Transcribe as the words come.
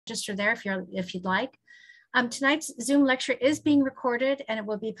register there if you'd like. Tonight's Zoom lecture is being recorded and it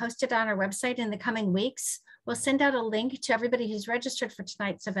will be posted on our website in the coming weeks. We'll send out a link to everybody who's registered for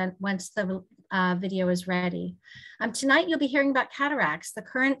tonight's event once the video is ready. Tonight, you'll be hearing about cataracts, the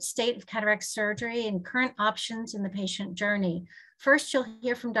current state of cataract surgery and current options in the patient journey. First, you'll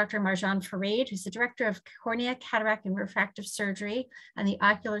hear from Dr. Marjan Farid, who's the Director of Cornea, Cataract, and Refractive Surgery and the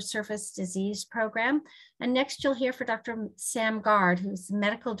Ocular Surface Disease Program. And next, you'll hear from Dr. Sam Garg, who's the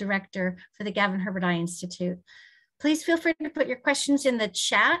Medical Director for the Gavin Herbert Eye Institute. Please feel free to put your questions in the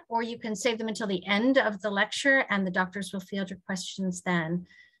chat, or you can save them until the end of the lecture, and the doctors will field your questions then.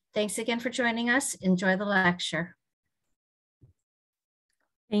 Thanks again for joining us. Enjoy the lecture.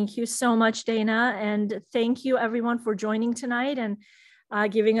 Thank you so much, Dana. And thank you everyone for joining tonight and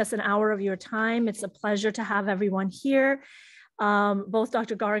giving us an hour of your time. It's a pleasure to have everyone here. Both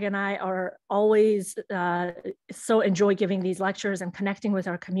Dr. Garg and I are always so enjoy giving these lectures and connecting with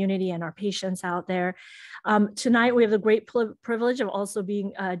our community and our patients out there. Tonight, we have the great privilege of also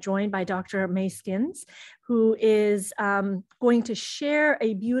being joined by Dr. May Skins, who is going to share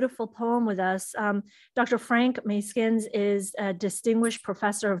a beautiful poem with us. Dr. Frank May-Skins is a distinguished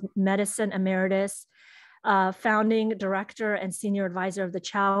professor of medicine emeritus, founding director and senior advisor of the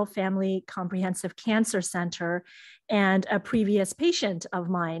Chow Family Comprehensive Cancer Center, and a previous patient of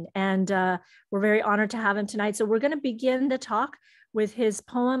mine. And we're very honored to have him tonight. So we're going to begin the talk with his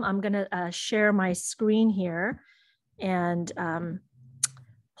poem. I'm going to share my screen here and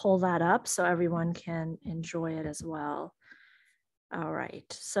pull that up so everyone can enjoy it as well. All right,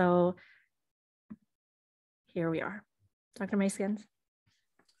 so here we are. Dr. May-Skins.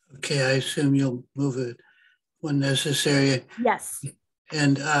 Okay, I assume you'll move it when necessary. Yes.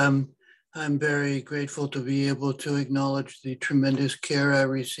 And I'm very grateful to be able to acknowledge the tremendous care I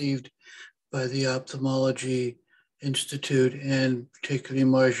received by the Ophthalmology Institute and particularly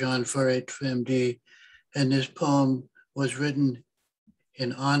Marjan Farid, MD. And this poem was written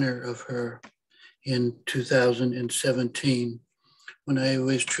in honor of her in 2017 when I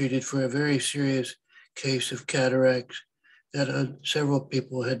was treated for a very serious case of cataracts that several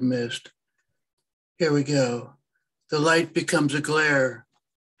people had missed. Here we go. The light becomes a glare,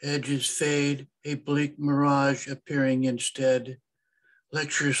 edges fade, a bleak mirage appearing instead.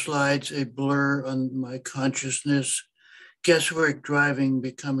 Lecture slides a blur on my consciousness, guesswork driving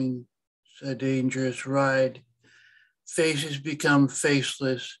becoming a dangerous ride. Faces become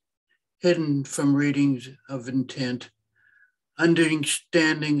faceless, hidden from readings of intent.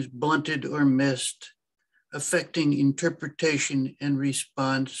 Understandings blunted or missed, affecting interpretation and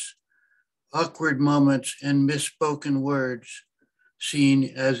response. Awkward moments and misspoken words,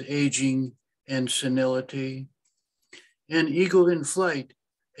 seen as aging and senility. An eagle in flight,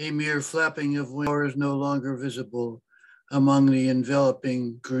 a mere flapping of wings no longer visible among the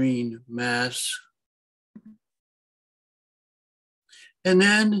enveloping green mass. And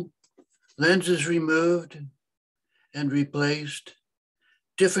then lenses removed and replaced,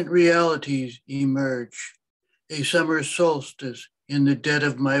 different realities emerge. A summer solstice in the dead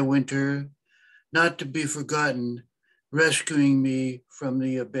of my winter, not to be forgotten, rescuing me from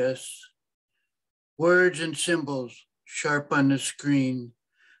the abyss. Words and symbols sharp on the screen,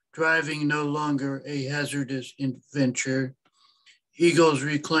 driving no longer a hazardous adventure. Eagles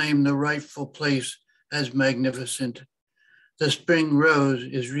reclaim the rightful place as magnificent. The spring rose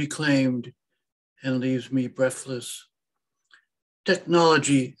is reclaimed and leaves me breathless.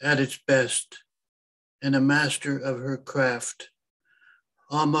 Technology at its best, and a master of her craft.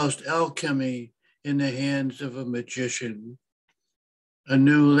 Almost alchemy in the hands of a magician. A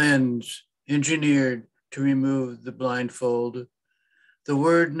new lens engineered to remove the blindfold. The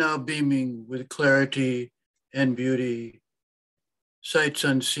word now beaming with clarity and beauty. Sights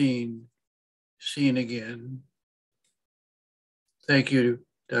unseen, seen again. Thank you,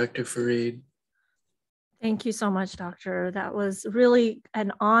 Dr. Farid. Thank you so much, doctor. That was really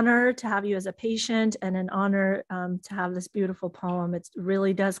an honor to have you as a patient and an honor to have this beautiful poem. It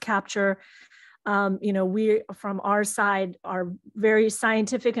really does capture, we from our side are very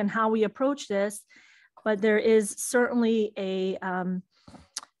scientific in how we approach this, but there is certainly a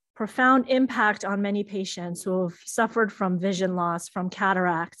profound impact on many patients who have suffered from vision loss, from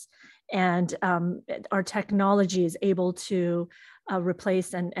cataracts, and our technology is able to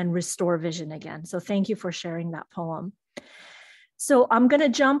replace and restore vision again. So thank you for sharing that poem. So I'm going to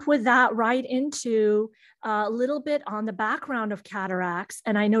jump with that right into a little bit on the background of cataracts.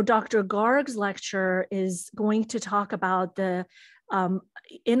 And I know Dr. Garg's lecture is going to talk about the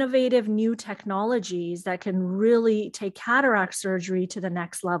innovative new technologies that can really take cataract surgery to the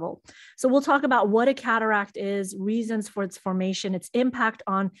next level. So we'll talk about what a cataract is, reasons for its formation, its impact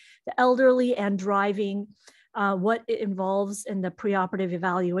on the elderly and driving, what it involves in the preoperative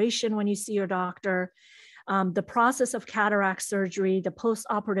evaluation when you see your doctor, the process of cataract surgery, the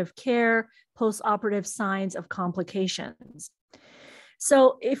postoperative care, postoperative signs of complications.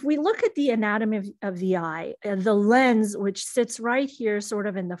 So if we look at the anatomy of the eye, the lens, which sits right here sort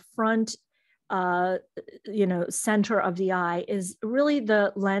of in the front, center of the eye, is really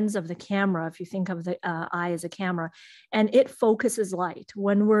the lens of the camera, if you think of the eye as a camera, and it focuses light.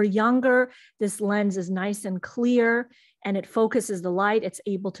 When we're younger, this lens is nice and clear, and it focuses the light. It's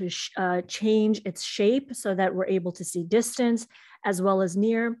able to change its shape so that we're able to see distance as well as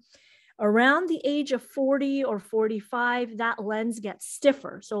near. Around the age of 40 or 45, that lens gets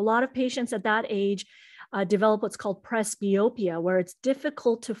stiffer. So a lot of patients at that age develop what's called presbyopia, where it's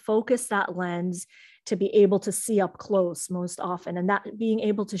difficult to focus that lens to be able to see up close most often. And that being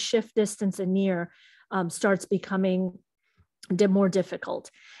able to shift distance and near starts becoming more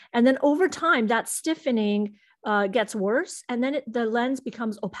difficult. And then over time, that stiffening gets worse, and then the lens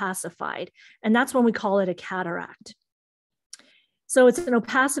becomes opacified. And that's when we call it a cataract. So it's an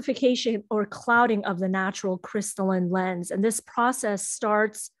opacification or clouding of the natural crystalline lens. And this process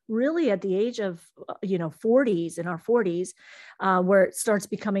starts really at the age of, 40s, in our 40s, where it starts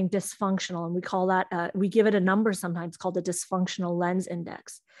becoming dysfunctional. And we call that, we give it a number sometimes called the dysfunctional lens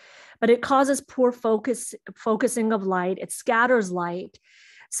index. But it causes poor focusing of light. It scatters light,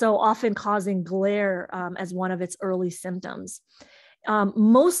 so often causing glare as one of its early symptoms.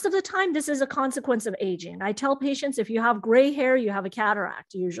 Most of the time, this is a consequence of aging. I tell patients, if you have gray hair, you have a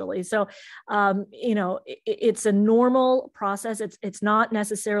cataract usually. So, it's a normal process. It's not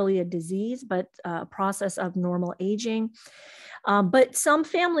necessarily a disease, but a process of normal aging. But some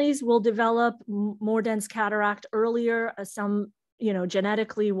families will develop more dense cataract earlier. Some,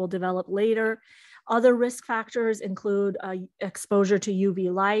 genetically will develop later. Other risk factors include exposure to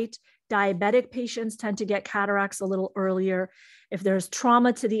UV light. Diabetic patients tend to get cataracts a little earlier. If there's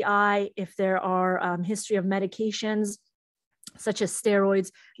trauma to the eye, if there are history of medications, such as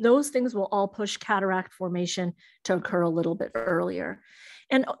steroids, those things will all push cataract formation to occur a little bit earlier.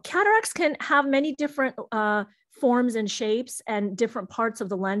 And cataracts can have many different forms and shapes and different parts of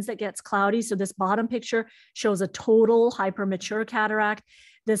the lens that gets cloudy. So this bottom picture shows a total hypermature cataract.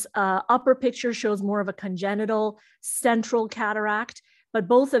 This upper picture shows more of a congenital central cataract. But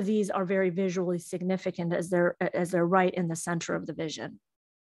both of these are very visually significant as they're right in the center of the vision.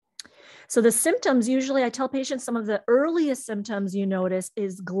 So the symptoms, usually I tell patients some of the earliest symptoms you notice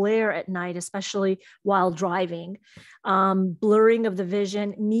is glare at night, especially while driving, blurring of the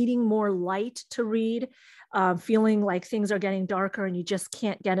vision, needing more light to read, feeling like things are getting darker and you just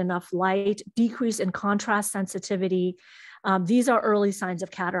can't get enough light, decrease in contrast sensitivity. These are early signs of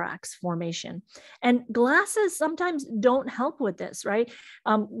cataracts formation. And glasses sometimes don't help with this, right?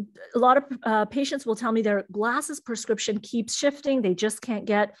 A lot of patients will tell me their glasses prescription keeps shifting. They just can't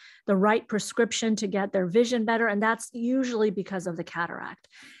get the right prescription to get their vision better. And that's usually because of the cataract.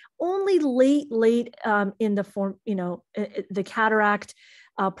 Only late in the form, the cataract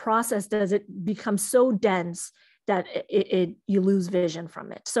process does it become so dense that you lose vision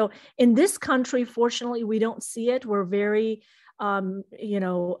from it. So in this country, fortunately, we don't see it. We're very,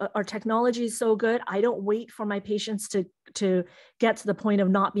 our technology is so good. I don't wait for my patients to get to the point of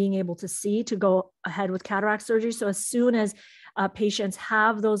not being able to see to go ahead with cataract surgery. So as soon as patients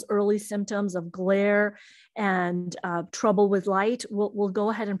have those early symptoms of glare and trouble with light, we'll go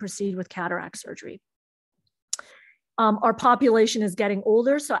ahead and proceed with cataract surgery. Our population is getting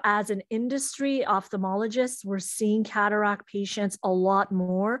older. So as an industry, ophthalmologists, we're seeing cataract patients a lot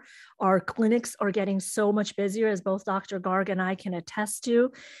more. Our clinics are getting so much busier, as both Dr. Garg and I can attest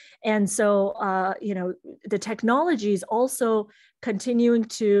to. And so, the technology is also continuing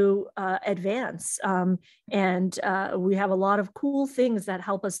to advance. And we have a lot of cool things that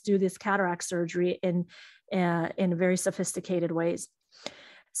help us do this cataract surgery in very sophisticated ways.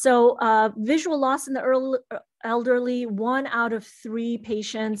 So visual loss in the elderly, 1 out of 3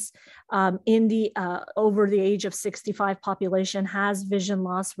 patients in the over the age of 65 population has vision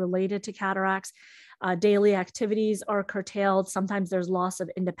loss related to cataracts. Daily activities are curtailed. Sometimes there's loss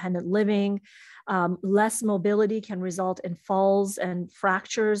of independent living. Less mobility can result in falls and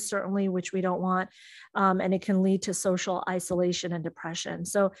fractures, certainly, which we don't want. And it can lead to social isolation and depression.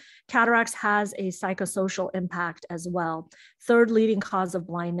 So cataracts has a psychosocial impact as well. 3rd leading cause of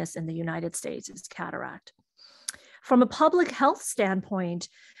blindness in the United States is cataract. From a public health standpoint,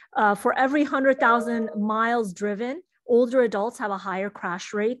 for every 100,000 miles driven, older adults have a higher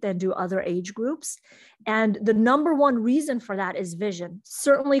crash rate than do other age groups. And the number one reason for that is vision.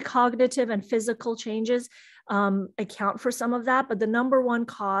 Certainly cognitive and physical changes account for some of that, but the number one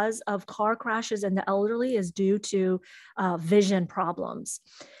cause of car crashes in the elderly is due to vision problems.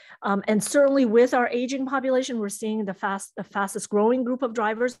 And certainly with our aging population, we're seeing the fastest growing group of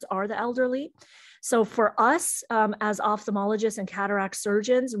drivers are the elderly. So for us as ophthalmologists and cataract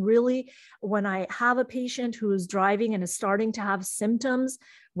surgeons, really, when I have a patient who is driving and is starting to have symptoms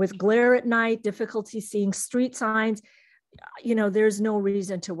with glare at night, difficulty seeing street signs, there's no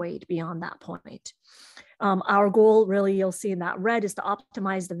reason to wait beyond that point. Our goal, really, you'll see in that red, is to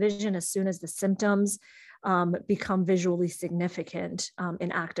optimize the vision as soon as the symptoms become visually significant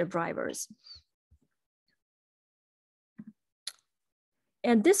in active drivers.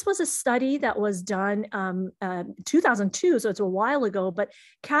 And this was a study that was done 2002, so it's a while ago, but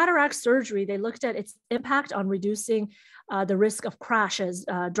cataract surgery, they looked at its impact on reducing the risk of crashes,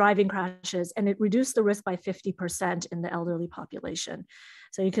 driving crashes, and it reduced the risk by 50% in the elderly population.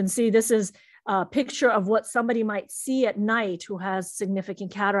 So you can see this is a picture of what somebody might see at night who has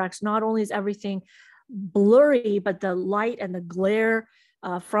significant cataracts. Not only is everything blurry, but the light and the glare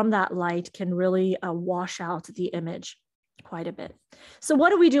from that light can really wash out the image quite a bit. So what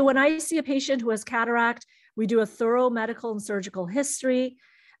do we do when I see a patient who has cataract? We do a thorough medical and surgical history.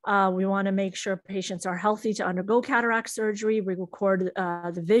 We want to make sure patients are healthy to undergo cataract surgery. We record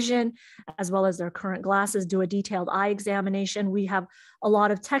the vision as well as their current glasses, do a detailed eye examination. We have a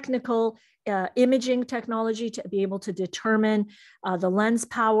lot of technical imaging technology to be able to determine the lens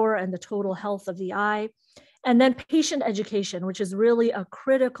power and the total health of the eye. And then patient education, which is really a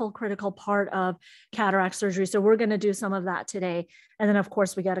critical part of cataract surgery. So we're going to do some of that today. And then, of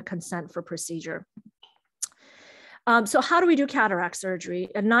course, we get a consent for procedure. So how do we do cataract surgery?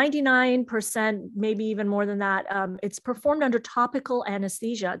 99%, maybe even more than that, it's performed under topical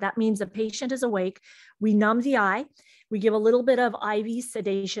anesthesia. That means the patient is awake. We numb the eye. We give a little bit of IV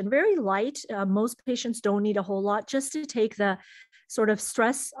sedation, very light. Most patients don't need a whole lot, just to take the sort of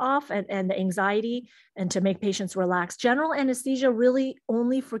stress off and the anxiety and to make patients relax. General anesthesia really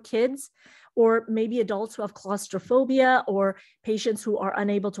only for kids or maybe adults who have claustrophobia or patients who are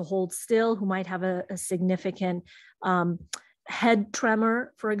unable to hold still, who might have a significant head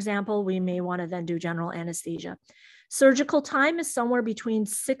tremor, for example. We may want to then do general anesthesia. Surgical time is somewhere between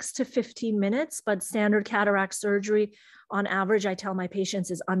 6 to 15 minutes, but standard cataract surgery, on average, I tell my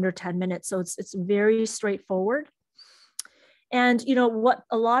patients, is under 10 minutes. So it's very straightforward. And what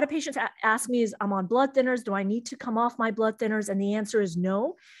a lot of patients ask me is, I'm on blood thinners. Do I need to come off my blood thinners? And the answer is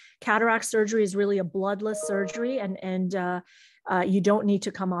no. Cataract surgery is really a bloodless surgery, and you don't need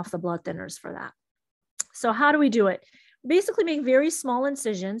to come off the blood thinners for that. So how do we do it? Basically make very small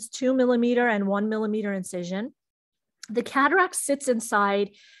incisions, 2 millimeter and 1 millimeter incision. The cataract sits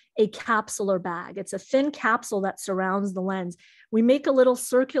inside a capsular bag. It's a thin capsule that surrounds the lens. We make a little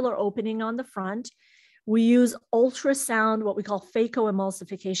circular opening on the front. We use ultrasound, what we call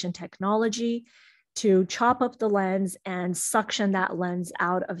phacoemulsification technology, to chop up the lens and suction that lens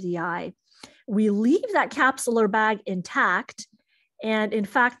out of the eye. We leave that capsular bag intact. And in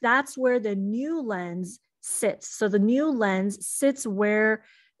fact, that's where the new lens sits. So the new lens sits where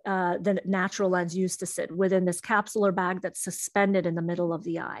the natural lens used to sit, within this capsular bag that's suspended in the middle of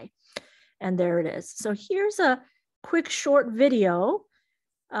the eye. And there it is. So here's a quick short video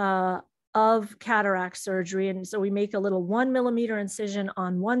of cataract surgery. And so we make a little 1 millimeter incision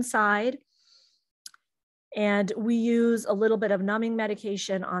on one side, and we use a little bit of numbing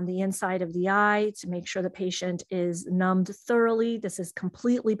medication on the inside of the eye to make sure the patient is numbed thoroughly. This is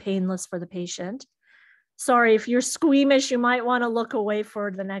completely painless for the patient. Sorry, if you're squeamish, you might want to look away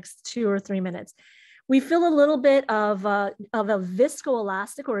for the next 2 or 3 minutes. We fill a little bit of a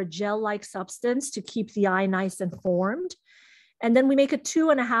viscoelastic or a gel-like substance to keep the eye nice and formed. And then we make a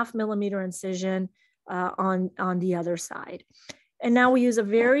 2.5 millimeter incision on the other side. And now we use a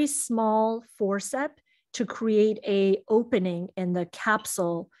very small forceps to create an opening in the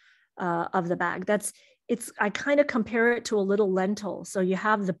capsule of the bag. I kind of compare it to a little lentil. So you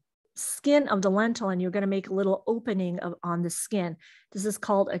have the skin of the lentil and you're going to make a little opening on the skin. This is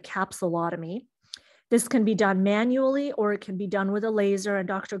called a capsulotomy. This can be done manually or it can be done with a laser. And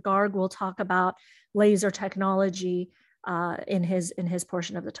Dr. Garg will talk about laser technology in his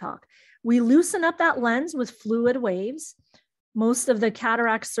portion of the talk. We loosen up that lens with fluid waves. Most of the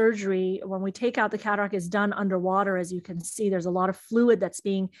cataract surgery, when we take out the cataract, is done underwater. As you can see, there's a lot of fluid that's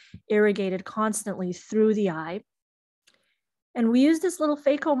being irrigated constantly through the eye. And we use this little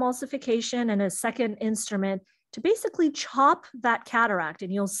phacoemulsification and a second instrument to basically chop that cataract.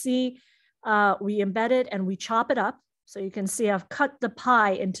 And you'll see we embed it and we chop it up. So you can see I've cut the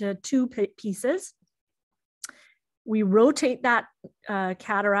pie into 2 pieces. We rotate that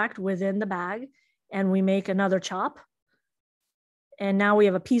cataract within the bag and we make another chop. And now we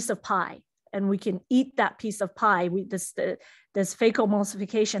have a piece of pie and we can eat that piece of pie. This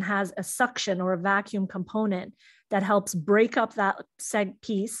phacoemulsification has a suction or a vacuum component that helps break up that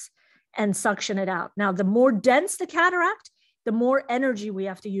piece and suction it out. Now, the more dense the cataract, the more energy we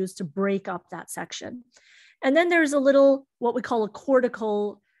have to use to break up that section. And then there's a little, what we call a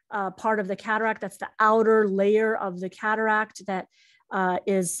cortical part of the cataract. That's the outer layer of the cataract that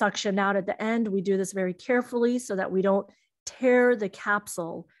is suctioned out at the end. We do this very carefully so that we don't tear the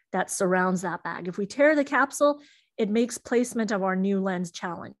capsule that surrounds that bag. If we tear the capsule, it makes placement of our new lens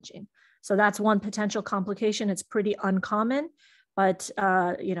challenging. So that's one potential complication. It's pretty uncommon, but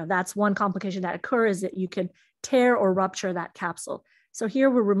that's one complication that occurs, is that you can tear or rupture that capsule. So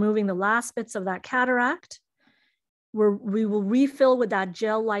here we're removing the last bits of that cataract. We will refill with that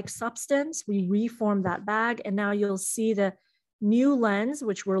gel-like substance. We reform that bag, and now you'll see the new lens,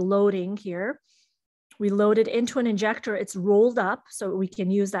 which we're loading here. We load it into an injector. It's rolled up so we can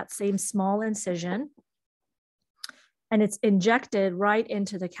use that same small incision. And it's injected right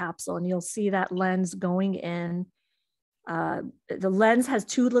into the capsule. And you'll see that lens going in. The lens has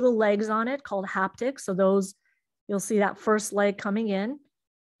 2 little legs on it called haptics. So those, you'll see that first leg coming in.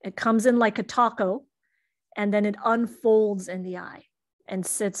 It comes in like a taco, and then it unfolds in the eye and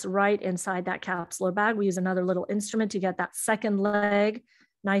sits right inside that capsular bag. We use another little instrument to get that second leg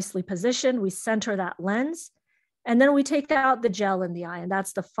nicely positioned. We center that lens, and then we take out the gel in the eye, and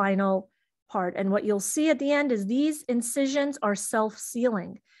that's the final part. And what you'll see at the end is these incisions are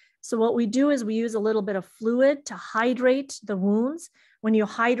self-sealing. So what we do is we use a little bit of fluid to hydrate the wounds. When you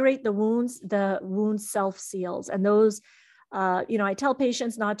hydrate the wounds self-seals. And those, I tell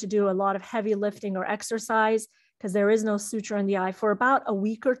patients not to do a lot of heavy lifting or exercise because there is no suture in the eye for about a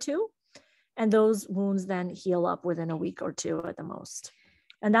week or 2. And those wounds then heal up within a week or 2 at the most.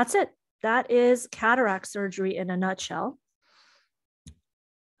 And that's it. That is cataract surgery in a nutshell.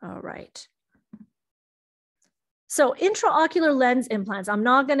 All right. So intraocular lens implants, I'm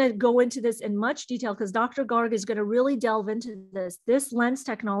not going to go into this in much detail because Dr. Garg is going to really delve into this. This lens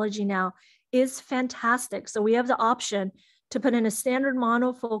technology now is fantastic. So we have the option to put in a standard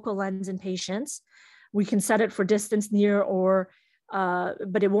monofocal lens in patients. We can set it for distance near or,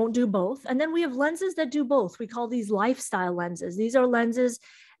 but it won't do both. And then we have lenses that do both. We call these lifestyle lenses. These are lenses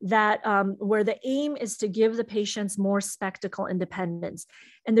that where the aim is to give the patients more spectacle independence.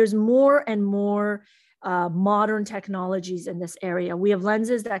 And there's more and more modern technologies in this area. We have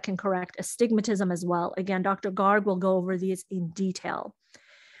lenses that can correct astigmatism as well. Again, Dr. Garg will go over these in detail.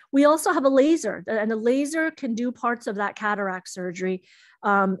 We also have a laser, and the laser can do parts of that cataract surgery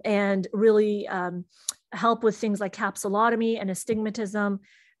and really help with things like capsulotomy and astigmatism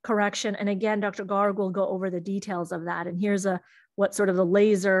correction. And again, Dr. Garg will go over the details of that. And here's what sort of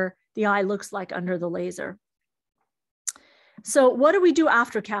the eye looks like under the laser. So what do we do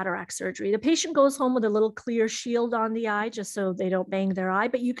after cataract surgery? The patient goes home with a little clear shield on the eye just so they don't bang their eye,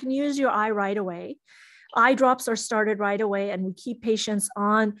 but you can use your eye right away. Eye drops are started right away, and we keep patients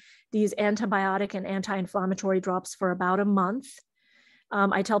on these antibiotic and anti-inflammatory drops for about a month.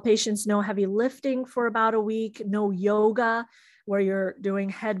 I tell patients no heavy lifting for about a week, no yoga where you're doing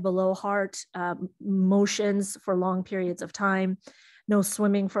head below heart motions for long periods of time, no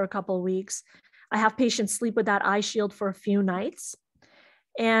swimming for a couple of weeks. I have patients sleep with that eye shield for a few nights.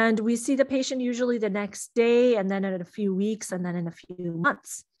 And we see the patient usually the next day, and then in a few weeks, and then in a few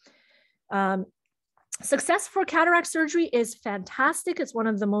months. Success for cataract surgery is fantastic. It's one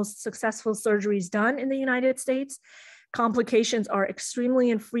of the most successful surgeries done in the United States. Complications are extremely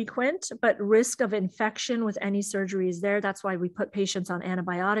infrequent, but risk of infection with any surgery is there. That's why we put patients on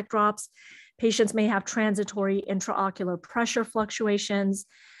antibiotic drops. Patients may have transitory intraocular pressure fluctuations.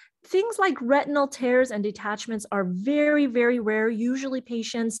 Things like retinal tears and detachments are very, very rare. Usually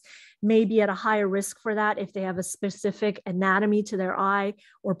patients may be at a higher risk for that if they have a specific anatomy to their eye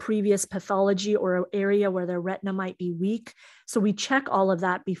or previous pathology or an area where their retina might be weak. So we check all of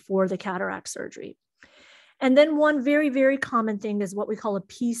that before the cataract surgery. And then one very, very common thing is what we call a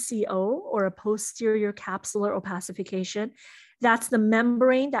PCO, or a posterior capsular opacification. That's the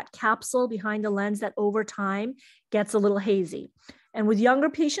membrane, that capsule behind the lens that over time gets a little hazy. And with younger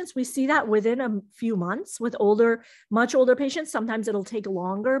patients, we see that within a few months. With much older patients, sometimes it'll take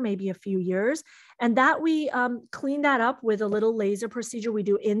longer, maybe a few years. And that we clean that up with a little laser procedure we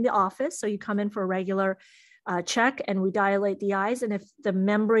do in the office. So you come in for a regular check and we dilate the eyes. And if the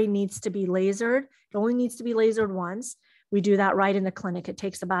membrane needs to be lasered, it only needs to be lasered once. We do that right in the clinic. It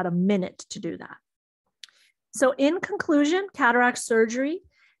takes about a minute to do that. So in conclusion, cataract surgery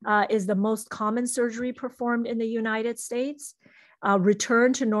is the most common surgery performed in the United States.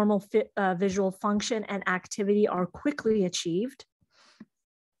 Return to normal visual function and activity are quickly achieved.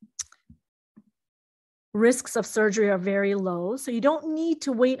 Risks of surgery are very low. So you don't need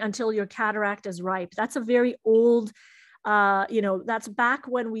to wait until your cataract is ripe. That's a very old, that's back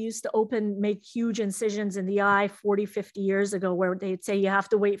when we used to make huge incisions in the eye 40, 50 years ago, where they'd say you have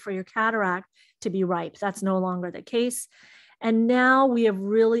to wait for your cataract to be ripe. That's no longer the case. And now we have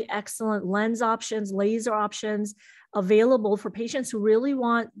really excellent lens options, laser options available for patients who really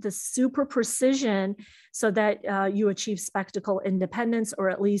want the super precision so that you achieve spectacle independence, or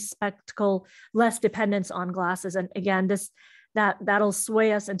at least spectacle less dependence on glasses. And again, that'll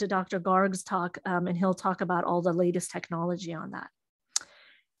sway us into Dr. Garg's talk, and he'll talk about all the latest technology on that.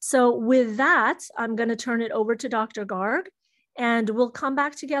 So with that, I'm going to turn it over to Dr. Garg, and we'll come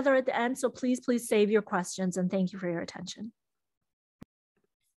back together at the end. So please save your questions, and thank you for your attention.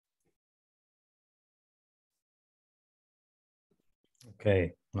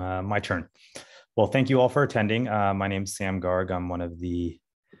 Okay, my turn. Well, thank you all for attending. My name is Sam Garg. I'm one of the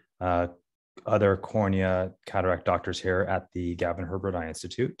other cornea cataract doctors here at the Gavin Herbert Eye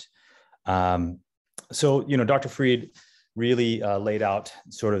Institute. So, Dr. Farid really laid out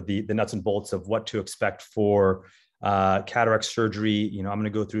sort of the nuts and bolts of what to expect for cataract surgery. I'm going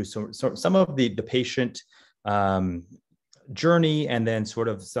to go through some of the patient journey, and then sort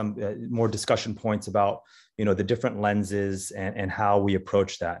of some more discussion points about the different lenses and how we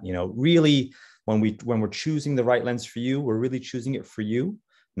approach that. Really, when we're choosing the right lens for you, we're really choosing it for you,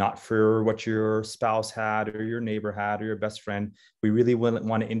 not for what your spouse had or your neighbor had or your best friend. We really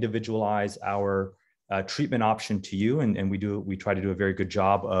want to individualize our treatment option to you, and we try to do a very good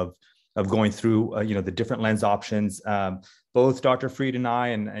job of going through the different lens options. Both Dr. Farid and I,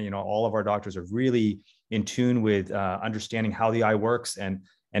 and all of our doctors are really in tune with understanding how the eye works,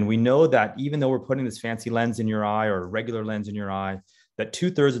 and we know that even though we're putting this fancy lens in your eye or a regular lens in your eye, that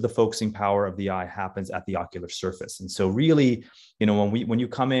 2/3 of the focusing power of the eye happens at the ocular surface. And so really, when you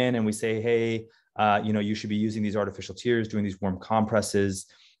come in and we say, hey, you should be using these artificial tears, doing these warm compresses,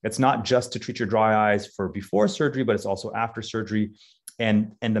 it's not just to treat your dry eyes for before surgery, but it's also after surgery.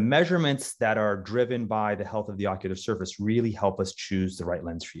 And the measurements that are driven by the health of the ocular surface really help us choose the right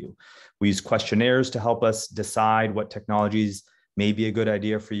lens for you. We use questionnaires to help us decide what technologies may be a good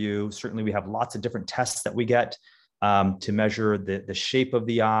idea for you. Certainly, we have lots of different tests that we get to measure the shape of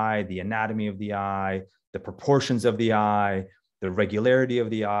the eye, the anatomy of the eye, the proportions of the eye, the regularity of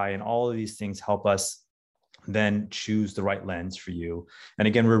the eye, and all of these things help us then choose the right lens for you. And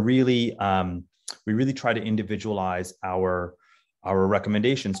again, we really try to individualize our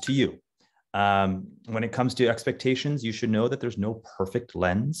recommendations to you. When it comes to expectations, you should know that there's no perfect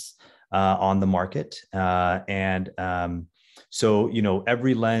lens on the market. So,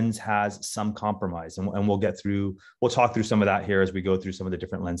 every lens has some compromise, and we'll talk through some of that here as we go through some of the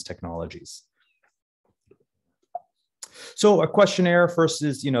different lens technologies. So a questionnaire first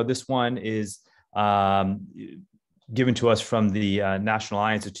is, this one is given to us from the National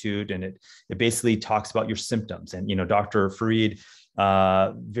Eye Institute, and it basically talks about your symptoms. And, Dr. Farid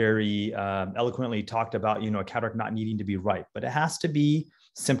very eloquently talked about, a cataract not needing to be ripe, but it has to be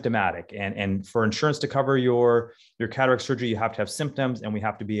symptomatic. And for insurance to cover your cataract surgery, you have to have symptoms, and we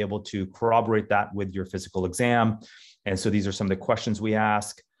have to be able to corroborate that with your physical exam. And so these are some of the questions we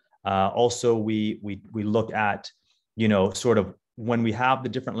ask. Also, we look at, sort of when we have the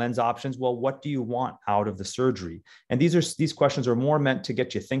different lens options, well, what do you want out of the surgery? And these questions are more meant to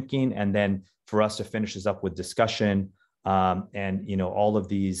get you thinking, and then for us to finish this up with discussion. And all of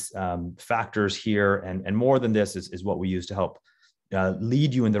these factors here and more than this is what we use to help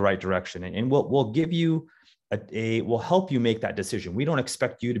lead you in the right direction. And we'll give you we'll help you make that decision. We don't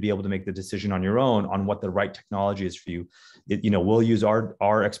expect you to be able to make the decision on your own on what the right technology is for you. We'll use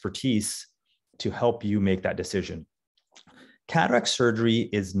our expertise to help you make that decision. Cataract surgery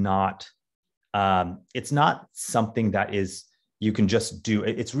is not, it's not something that is, you can just do.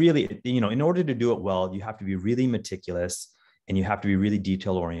 It's really, in order to do it well, you have to be really meticulous, and you have to be really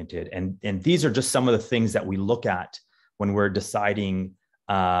detail oriented. And these are just some of the things that we look at when we're deciding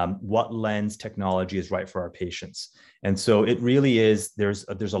what lens technology is right for our patients. And so it really is, there's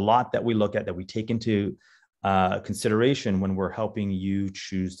a lot that we look at, that we take into consideration when we're helping you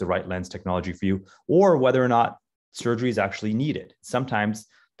choose the right lens technology for you, or whether or not surgery is actually needed. Sometimes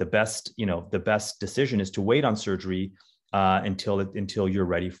the best decision is to wait on surgery until you're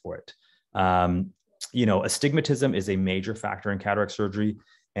ready for it. Astigmatism is a major factor in cataract surgery.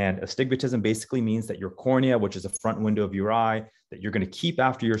 And astigmatism basically means that your cornea, which is a front window of your eye, that you're going to keep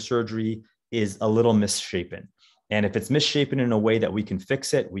after your surgery, is a little misshapen. And if it's misshapen in a way that we can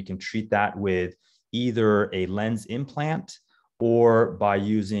fix it, we can treat that with either a lens implant or by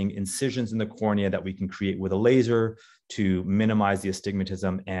using incisions in the cornea that we can create with a laser to minimize the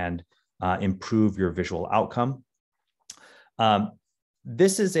astigmatism and improve your visual outcome.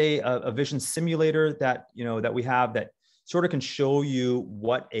 This is a vision simulator that, that we have that sort of can show you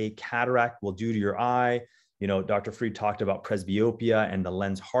what a cataract will do to your eye. Dr. Farid talked about presbyopia and the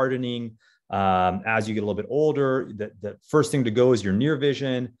lens hardening. As you get a little bit older, the first thing to go is your near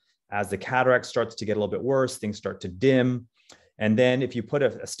vision. As the cataract starts to get a little bit worse, things start to dim. And then if you put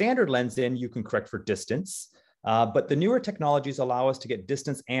a standard lens in, you can correct for distance. But the newer technologies allow us to get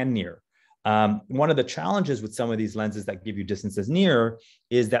distance and near. One of the challenges with some of these lenses that give you distance as near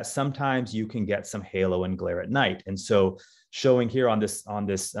is that sometimes you can get some halo and glare at night. And so showing here on this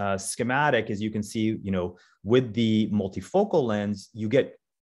schematic, as you can see, with the multifocal lens,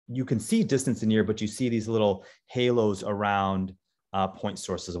 you can see distance and near, but you see these little halos around point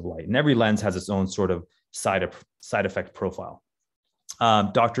sources of light. And every lens has its own sort of side effect profile.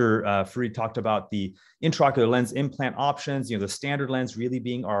 Dr. Farid talked about the intraocular lens implant options, the standard lens really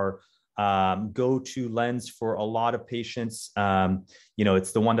being our go-to lens for a lot of patients.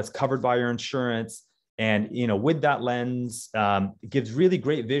 It's the one that's covered by your insurance. And, with that lens, it gives really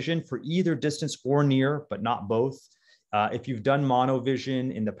great vision for either distance or near, but not both. If you've done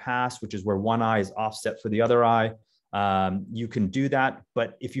monovision in the past, which is where one eye is offset for the other eye, you can do that.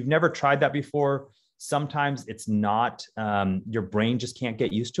 But if you've never tried that before, sometimes it's not, your brain just can't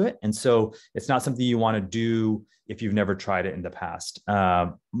get used to it. And so it's not something you want to do if you've never tried it in the past.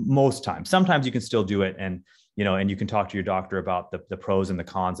 Most times, sometimes you can still do it. And, and you can talk to your doctor about the pros and the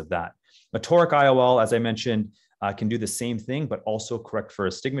cons of that. A toric IOL, as I mentioned, can do the same thing, but also correct for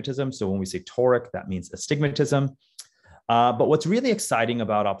astigmatism. So when we say toric, that means astigmatism. But what's really exciting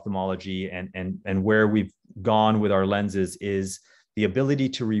about ophthalmology and where we've gone with our lenses is the ability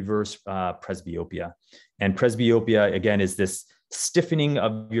to reverse presbyopia. And presbyopia, again, is this stiffening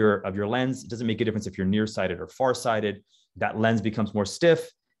of your lens. It doesn't make a difference if you're nearsighted or farsighted. That lens becomes more stiff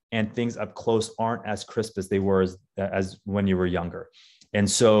and things up close aren't as crisp as they were as when you were younger. And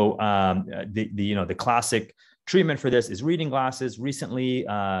so the classic treatment for this is reading glasses. Recently,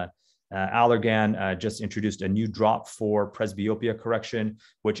 Allergan just introduced a new drop for presbyopia correction,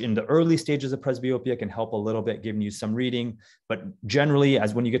 which in the early stages of presbyopia can help a little bit, giving you some reading. But generally,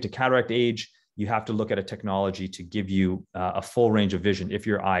 as when you get to cataract age, you have to look at a technology to give you a full range of vision if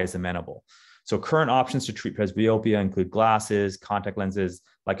your eye is amenable. So current options to treat presbyopia include glasses, contact lenses,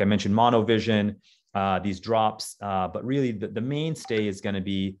 like I mentioned, monovision, these drops, but really the mainstay is going to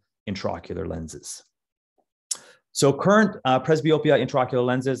be intraocular lenses. So current presbyopia intraocular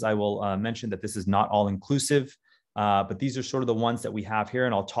lenses, I will mention that this is not all inclusive, but these are sort of the ones that we have here,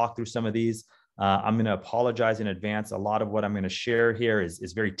 and I'll talk through some of these. I'm going to apologize in advance. A lot of what I'm going to share here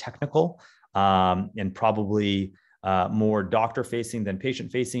is very technical and probably more doctor facing than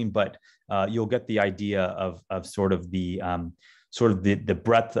patient facing, but you'll get the idea of sort of the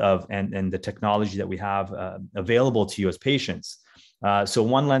breadth of and the technology that we have available to you as patients. So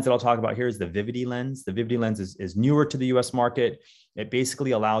one lens that I'll talk about here is the Vivity lens. The Vivity lens is newer to the US market. It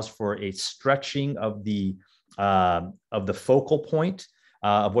basically allows for a stretching of the focal point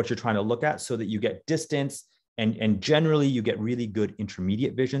of what you're trying to look at so that you get distance and generally you get really good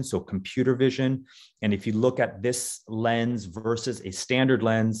intermediate vision, so computer vision. And if you look at this lens versus a standard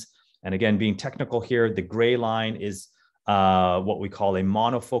lens, and again, being technical here, the gray line is what we call a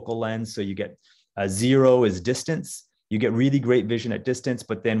monofocal lens. So you get 0 is distance. You get really great vision at distance,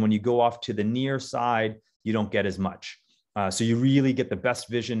 but then when you go off to the near side, you don't get as much. So you really get the best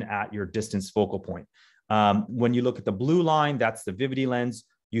vision at your distance focal point. When you look at the blue line, that's the Vivity lens,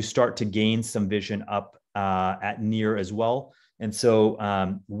 you start to gain some vision up at near as well. And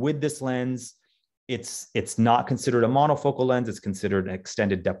so with this lens, it's not considered a monofocal lens, it's considered an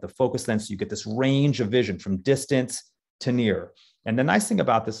extended depth of focus lens. So you get this range of vision from distance to near. And the nice thing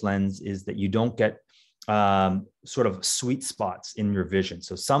about this lens is that you don't get sort of sweet spots in your vision.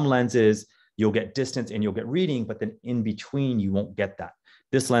 So some lenses, you'll get distance and you'll get reading, but then in between, you won't get that.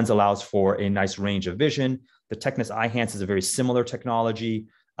 This lens allows for a nice range of vision. The Tecnis Eyehance is a very similar technology.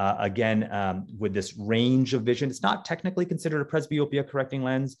 Again, with this range of vision, it's not technically considered a presbyopia correcting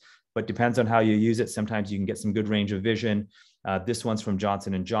lens, but depends on how you use it. Sometimes you can get some good range of vision. This one's from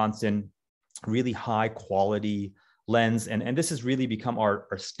Johnson & Johnson, really high quality lens. And this has really become our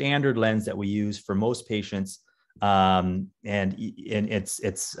standard lens that we use for most patients. And it's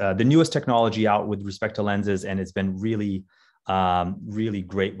the newest technology out with respect to lenses. And it's been really, really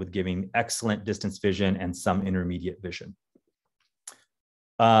great with giving excellent distance vision and some intermediate vision.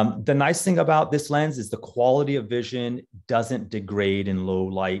 The nice thing about this lens is the quality of vision doesn't degrade in low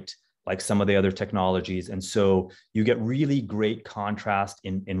light like some of the other technologies. And so you get really great contrast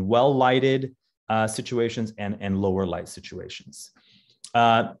in well-lighted situations and lower light situations.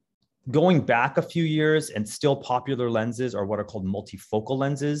 Going back a few years, and still popular lenses are what are called multifocal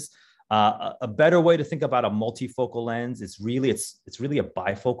lenses. A better way to think about a multifocal lens is really, it's really a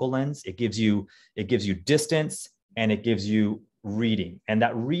bifocal lens. It gives you distance and it gives you reading. And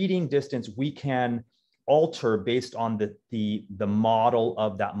that reading distance we can alter based on the model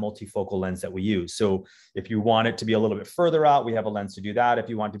of that multifocal lens that we use. So if you want it to be a little bit further out, we have a lens to do that. If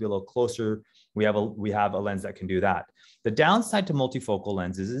you want it to be a little closer, we have a lens that can do that. The downside to multifocal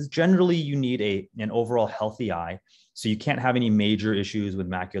lenses is generally you need an overall healthy eye. So you can't have any major issues with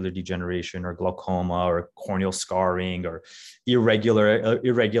macular degeneration or glaucoma or corneal scarring or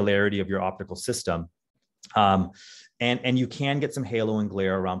irregularity of your optical system. And you can get some halo and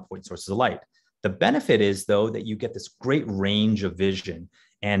glare around point sources of light. The benefit is, though, that you get this great range of vision.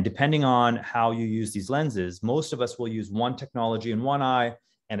 And depending on how you use these lenses, most of us will use one technology in one eye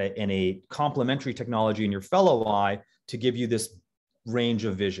and a complementary technology in your fellow eye to give you this range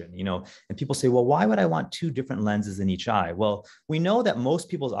of vision, and people say, well, why would I want two different lenses in each eye? Well, we know that most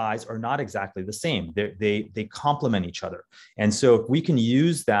people's eyes are not exactly the same. They complement each other. And so if we can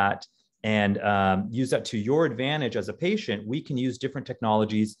use that and use that to your advantage as a patient, we can use different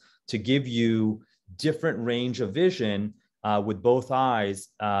technologies to give you different range of vision with both eyes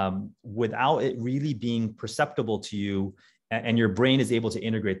without it really being perceptible to you. And your brain is able to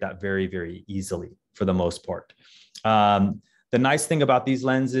integrate that very, very easily for the most part. The nice thing about these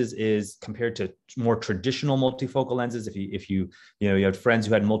lenses is compared to more traditional multifocal lenses, if you have friends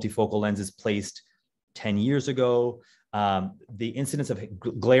who had multifocal lenses placed 10 years ago, the incidence of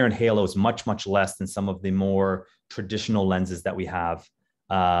glare and halo is much, much less than some of the more traditional lenses that we have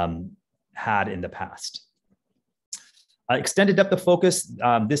had in the past. Extended depth of focus.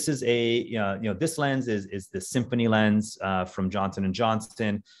 This is this lens is the Symphony lens from Johnson &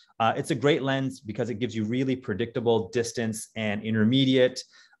 Johnson. It's a great lens because it gives you really predictable distance and intermediate.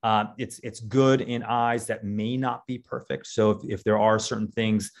 It's good in eyes that may not be perfect. So if there are certain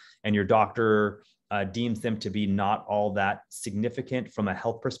things and your doctor deems them to be not all that significant from a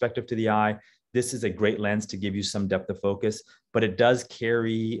health perspective to the eye, this is a great lens to give you some depth of focus, but it does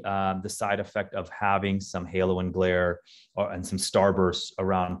carry the side effect of having some halo and glare and some starbursts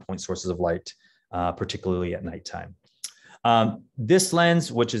around point sources of light, particularly at nighttime. This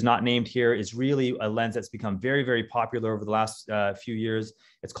lens, which is not named here, is really a lens that's become very, very popular over the last few years.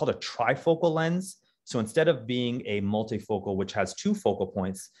 It's called a trifocal lens. So instead of being a multifocal, which has two focal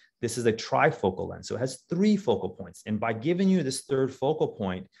points, this is a trifocal lens. So it has three focal points. And by giving you this third focal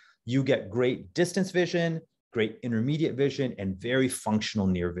point, you get great distance vision, great intermediate vision, and very functional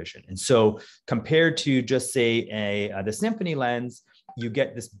near vision. And so compared to just say the Symphony lens, you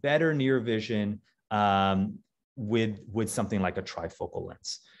get this better near vision with something like a trifocal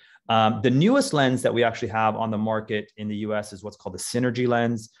lens. The newest lens that we actually have on the market in the US is what's called the Synergy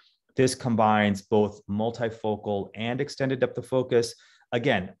lens. This combines both multifocal and extended depth of focus.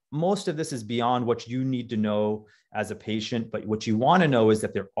 Again, most of this is beyond what you need to know as a patient, but what you want to know is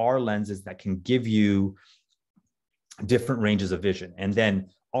that there are lenses that can give you different ranges of vision. And then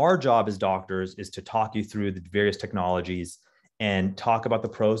our job as doctors is to talk you through the various technologies and talk about the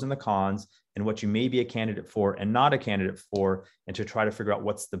pros and the cons and what you may be a candidate for and not a candidate for, and to try to figure out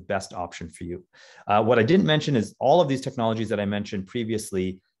what's the best option for you. What I didn't mention is all of these technologies that I mentioned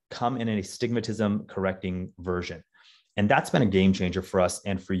previously come in an astigmatism correcting version. And that's been a game changer for us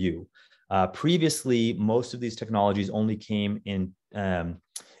and for you. Previously, most of these technologies only came in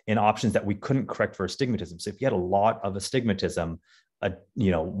options that we couldn't correct for astigmatism. So if you had a lot of astigmatism,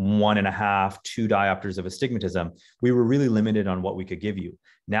 1.5, 2 diopters of astigmatism, we were really limited on what we could give you.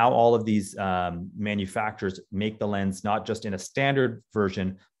 Now, all of these manufacturers make the lens not just in a standard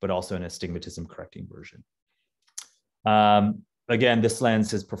version, but also an astigmatism correcting version. Again, this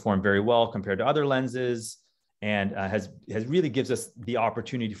lens has performed very well compared to other lenses, and has really gives us the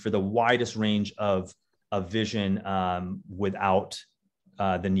opportunity for the widest range of vision without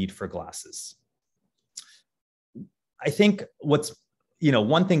the need for glasses. I think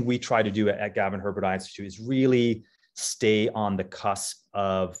one thing we try to do at Gavin Herbert Eye Institute is really stay on the cusp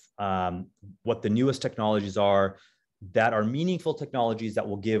of what the newest technologies are that are meaningful technologies that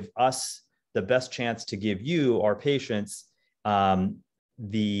will give us the best chance to give you, our patients,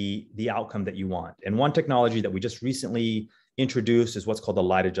 the outcome that you want. And one technology that we just recently introduced is what's called the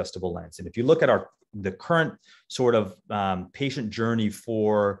light adjustable lens. And if you look at the current sort of patient journey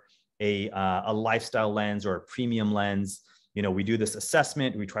for a lifestyle lens or a premium lens, we do this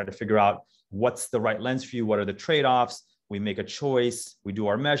assessment. We try to figure out what's the right lens for you. What are the trade-offs? We make a choice. We do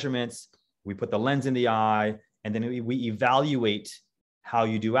our measurements. We put the lens in the eye, and then we evaluate how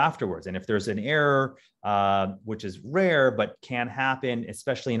you do afterwards. And if there's an error, which is rare, but can happen,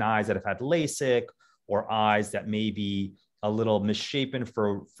 especially in eyes that have had LASIK or eyes that may be a little misshapen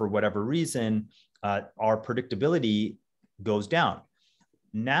for whatever reason, our predictability goes down.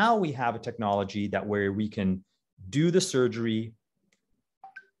 Now we have a technology that where we can do the surgery,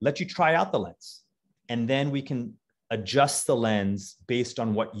 let you try out the lens, and then we can adjust the lens based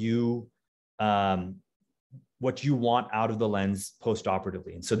on what you want out of the lens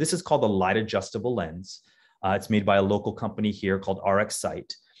post-operatively. And so this is called the light adjustable lens. It's made by a local company here called RX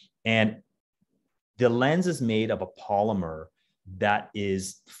Sight. And the lens is made of a polymer that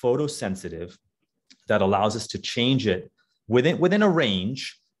is photosensitive, that allows us to change it within a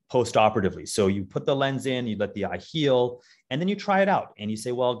range post-operatively. So you put the lens in, you let the eye heal, and then you try it out. And you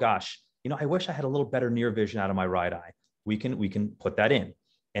say, well, gosh, I wish I had a little better near vision out of my right eye. We can put that in.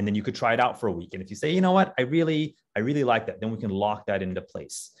 And then you could try it out for a week. And if you say, you know what, I really like that, then we can lock that into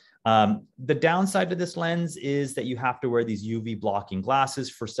place. The downside to this lens is that you have to wear these UV blocking glasses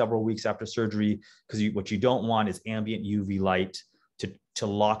for several weeks after surgery, because what you don't want is ambient UV light to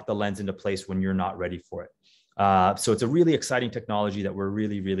lock the lens into place when you're not ready for it. So it's a really exciting technology that we're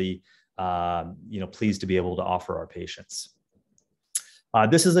really pleased to be able to offer our patients.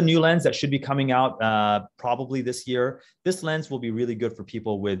 This is a new lens that should be coming out probably this year. This lens will be really good for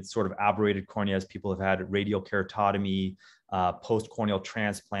people with sort of aberrated corneas. People have had radial keratotomy, post-corneal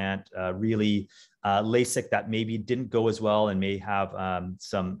transplant, really LASIK that maybe didn't go as well and may have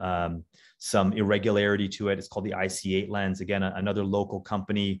some irregularity to it. It's called the IC8 lens. Again, another local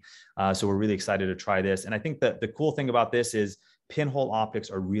company. So we're really excited to try this. And I think that the cool thing about this is pinhole optics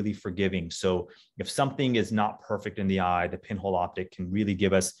are really forgiving. So if something is not perfect in the eye, the pinhole optic can really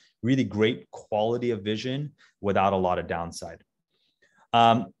give us really great quality of vision without a lot of downside.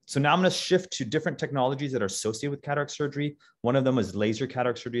 So now I'm going to shift to different technologies that are associated with cataract surgery. One of them is laser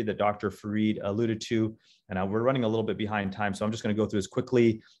cataract surgery that Dr. Farid alluded to. And we're running a little bit behind time, so I'm just going to go through this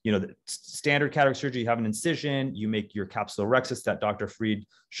quickly. The standard cataract surgery, you have an incision, you make your capsulorhexis that Dr. Farid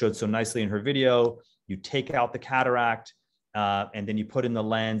showed so nicely in her video. You take out the cataract, and then you put in the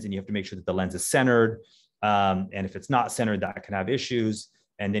lens, and you have to make sure that the lens is centered. And if it's not centered, that can have issues.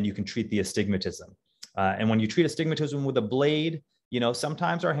 And then you can treat the astigmatism. And when you treat astigmatism with a blade,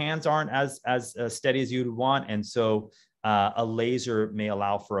 sometimes our hands aren't as steady as you'd want. And so a laser may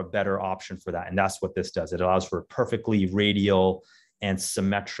allow for a better option for that. And that's what this does. It allows for a perfectly radial and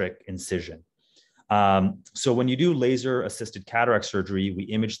symmetric incision. So when you do laser assisted cataract surgery, we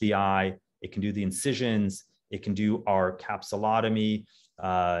image the eye. It can do the incisions. It can do our capsulotomy.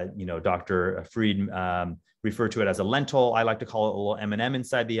 Dr. Farid referred to it as a lentil. I like to call it a little M&M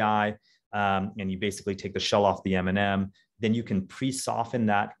inside the eye. And you basically take the shell off the M&M. Then you can pre-soften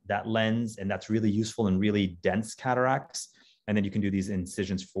that lens, and that's really useful in really dense cataracts. And then you can do these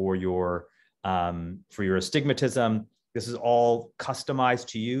incisions for your astigmatism. This is all customized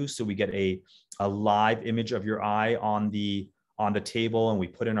to you, so we get a live image of your eye on the table, and we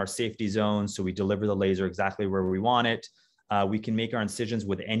put in our safety zone, so we deliver the laser exactly where we want it. We can make our incisions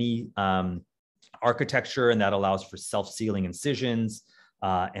with any architecture, and that allows for self-sealing incisions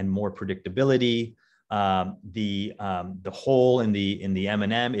and more predictability. The hole in the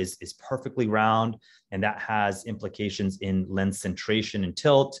M&M is perfectly round, and that has implications in lens centration and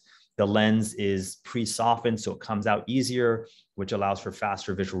tilt. The lens is pre-softened, so it comes out easier, which allows for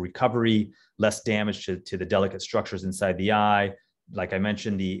faster visual recovery, less damage to the delicate structures inside the eye. Like I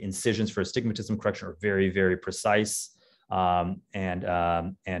mentioned, the incisions for astigmatism correction are very, very precise and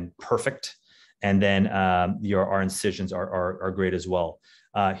perfect. And then our incisions are great as well.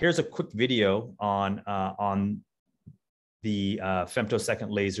 Here's a quick video on the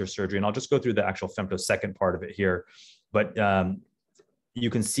femtosecond laser surgery, and I'll just go through the actual femtosecond part of it here. But you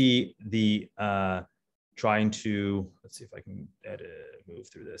can see the trying to, let's see if I can move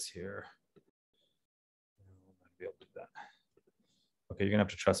through this here. I'll be able to do that. Okay, you're gonna have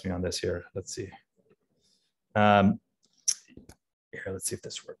to trust me on this here. Let's see. Here, let's see if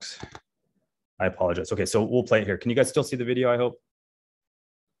this works. I apologize. Okay, so we'll play it here. Can you guys still see the video, I hope?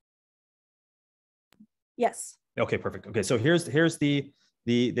 Yes. Okay, perfect. Okay, so here's the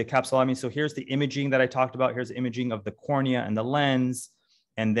capsulotomy. So here's the imaging that I talked about. Here's the imaging of the cornea and the lens,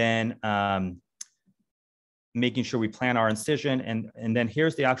 and then making sure we plan our incision, and then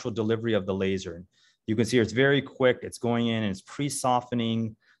here's the actual delivery of the laser. You can see it's very quick. It's going in and it's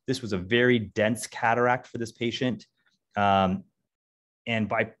pre-softening. This was a very dense cataract for this patient. And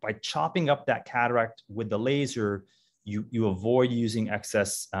by chopping up that cataract with the laser, you avoid using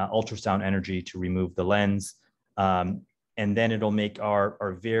excess ultrasound energy to remove the lens. And then it'll make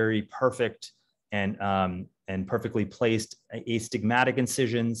our very perfect and perfectly placed astigmatic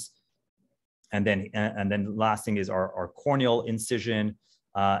incisions. And then the last thing is our corneal incision.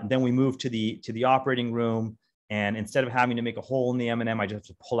 Then we move to the operating room, and instead of having to make a hole in the M&M, I just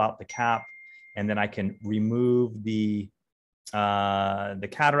have to pull out the cap, and then I can remove the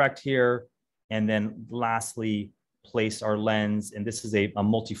cataract here, and then lastly place our lens. And this is a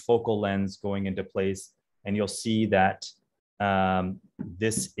multifocal lens going into place, and you'll see that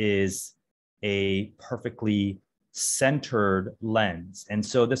this is a perfectly centered lens. And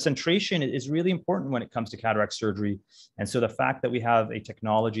so the centration is really important when it comes to cataract surgery. And so the fact that we have a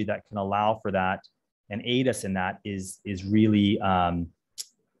technology that can allow for that and aid us in that is really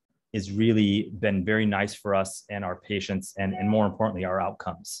been very nice for us and our patients, and more importantly, our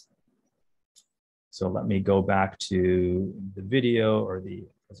outcomes. So let me go back to the video or the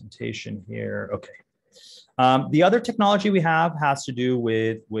presentation here. Okay. The other technology we have has to do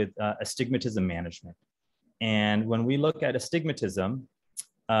with astigmatism management. And when we look at astigmatism,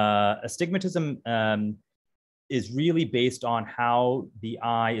 is really based on how the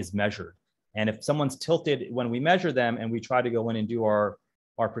eye is measured. And if someone's tilted, when we measure them and we try to go in and do our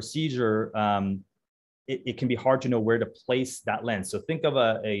procedure, it can be hard to know where to place that lens. So think of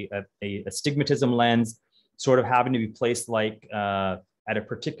a astigmatism lens sort of having to be placed like at a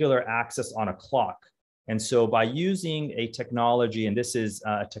particular axis on a clock. And so by using a technology, and this is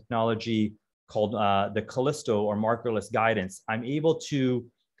a technology called the Callisto or markerless guidance, I'm able to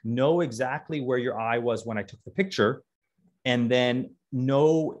know exactly where your eye was when I took the picture, and then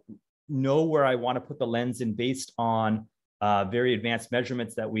know where I want to put the lens in based on very advanced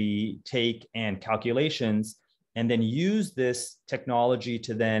measurements that we take and calculations, and then use this technology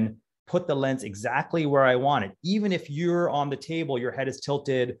to then put the lens exactly where I want it. Even if you're on the table, your head is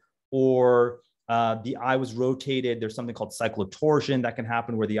tilted, or the eye was rotated, there's something called cyclotorsion that can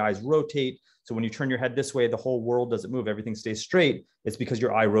happen where the eyes rotate. So when you turn your head this way, the whole world doesn't move, everything stays straight. It's because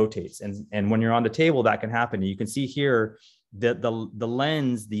your eye rotates. And when you're on the table, that can happen. And you can see here that the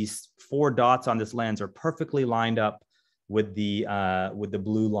lens, these 4 dots on this lens are perfectly lined up with the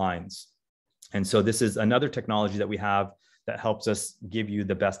blue lines. And so this is another technology that we have that helps us give you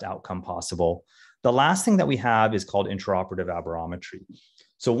the best outcome possible. The last thing that we have is called intraoperative aberrometry.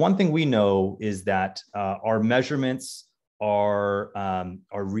 So one thing we know is that our measurements are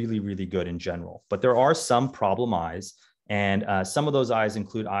really, really good in general, but there are some problem eyes, and some of those eyes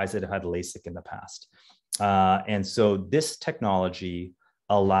include eyes that have had LASIK in the past. And so this technology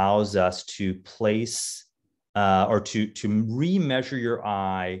allows us to place or to remeasure your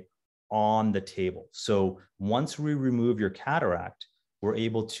eye on the table. So once we remove your cataract, we're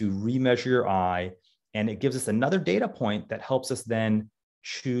able to remeasure your eye, and it gives us another data point that helps us then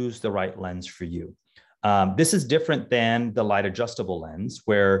choose the right lens for you. This is different than the light adjustable lens,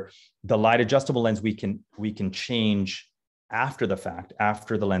 where the light adjustable lens we can change after the fact,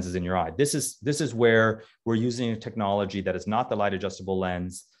 after the lens is in your eye. This is where we're using a technology that is not the light adjustable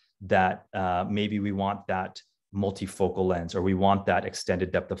lens, that maybe we want that multifocal lens, or we want that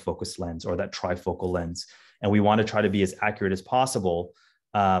extended depth of focus lens, or that trifocal lens, and we want to try to be as accurate as possible.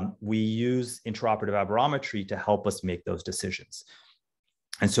 We use intraoperative aberrometry to help us make those decisions.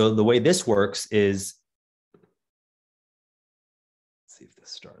 And so the way this works is, let's see if this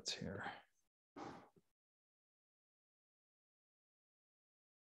starts here.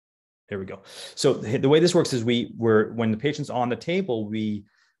 There we go. So the way this works is when the patient's on the table, we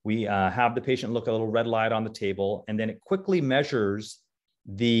have the patient look at a little red light on the table, and then it quickly measures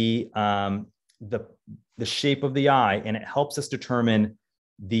the shape of the eye, and it helps us determine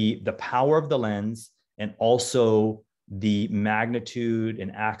the power of the lens, and also the magnitude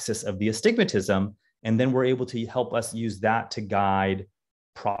and axis of the astigmatism. And then we're able to help us use that to guide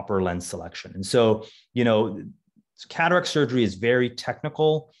proper lens selection. And so, cataract surgery is very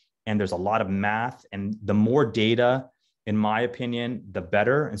technical, and there's a lot of math, and the more data, in my opinion, the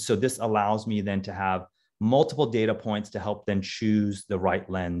better. And so this allows me then to have multiple data points to help then choose the right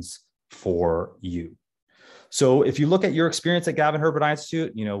lens for you. So if you look at your experience at Gavin Herbert Eye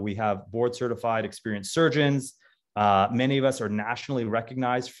Institute, we have board certified experienced surgeons. Many of us are nationally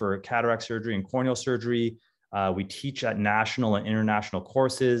recognized for cataract surgery and corneal surgery. We teach at national and international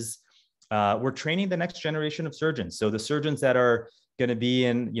courses. We're training the next generation of surgeons. So the surgeons that are going to be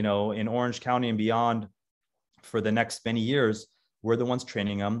in Orange County and beyond for the next many years, we're the ones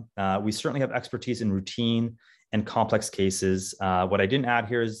training them. We certainly have expertise in routine and complex cases. What I didn't add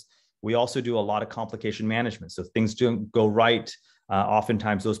here is we also do a lot of complication management. So things don't go right.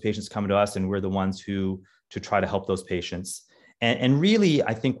 Oftentimes those patients come to us, and we're the ones who to try to help those patients. And really,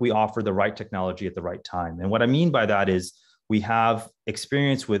 I think we offer the right technology at the right time. And what I mean by that is we have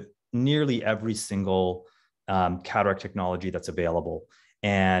experience with nearly every single cataract technology that's available.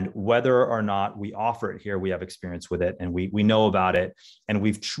 And whether or not we offer it here, we have experience with it and we know about it. And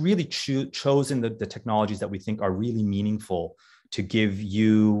we've really chosen the technologies that we think are really meaningful to give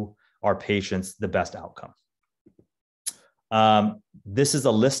you, our patients, the best outcome. This is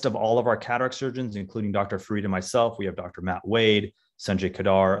a list of all of our cataract surgeons, including Dr. Farid and myself. We have Dr. Matt Wade, Sanjay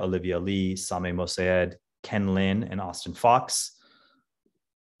Kadar, Olivia Lee, Sameh Mosaed, Ken Lin, and Austin Fox.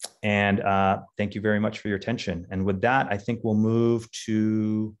 And thank you very much for your attention. And with that, I think we'll move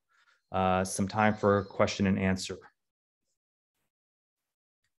to some time for question and answer.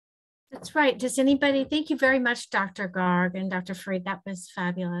 That's right. Does anybody, thank you very much, Dr. Garg and Dr. Farid, that was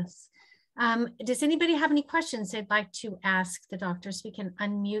fabulous. Does anybody have any questions they'd like to ask the doctors? We can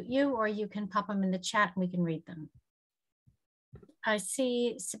unmute you or you can pop them in the chat and we can read them. I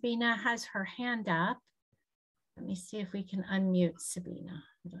see Sabina has her hand up. Let me see if we can unmute Sabina.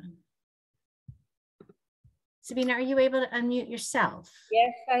 Hold on. Sabina, are you able to unmute yourself?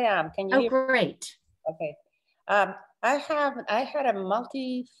 Yes, I am. Can you hear me? Great. Okay. I had a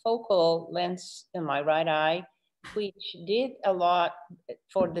multifocal lens in my right eye, which did a lot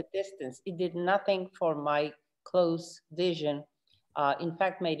for the distance. It did nothing for my close vision. In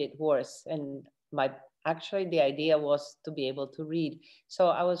fact, made it worse. And actually the idea was to be able to read. So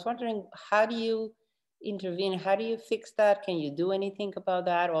I was wondering, how do you intervene? How do you fix that? Can you do anything about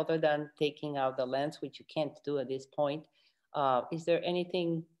that other than taking out the lens, which you can't do at this point? Is there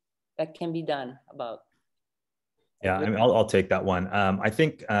anything that can be done about? Yeah, I mean, I'll take that one. I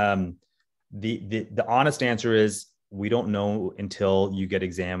think the honest answer is we don't know until you get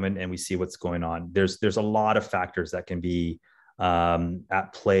examined and we see what's going on. There's a lot of factors that can be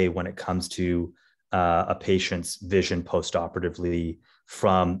at play when it comes to a patient's vision postoperatively,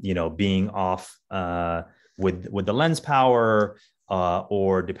 from being off with the lens power,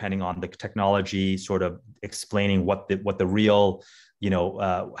 or depending on the technology, sort of explaining what the real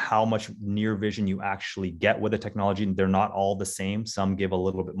how much near vision you actually get with the technology. They're not all the same. Some give a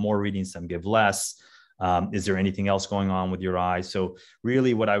little bit more reading, some give less. Is there anything else going on with your eye? So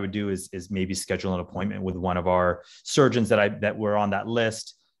really what I would do is maybe schedule an appointment with one of our surgeons that were on that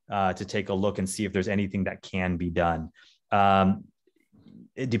list to take a look and see if there's anything that can be done.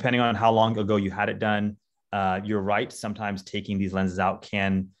 Depending on how long ago you had it done, you're right. Sometimes taking these lenses out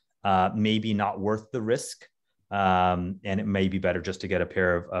can maybe not worth the risk. And it may be better just to get a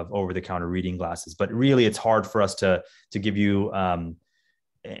pair of over-the-counter reading glasses. But really, it's hard for us to give you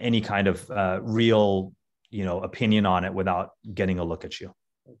any kind of real, opinion on it without getting a look at you.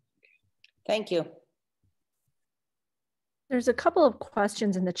 Thank you. There's a couple of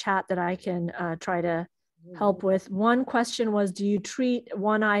questions in the chat that I can try to help with. One question was, do you treat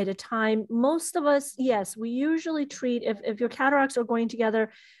one eye at a time? Most of us, yes, we usually treat, if your cataracts are going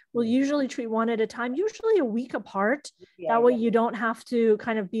together, we'll usually treat one at a time, usually a week apart. That way you don't have to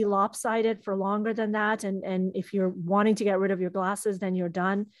kind of be lopsided for longer than that. And if you're wanting to get rid of your glasses, then you're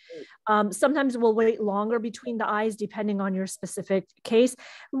done. Sometimes we'll wait longer between the eyes, depending on your specific case.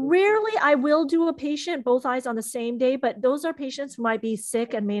 Rarely I will do a patient, both eyes on the same day, but those are patients who might be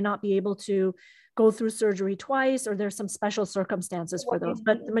sick and may not be able to go through surgery twice, or there's some special circumstances for those.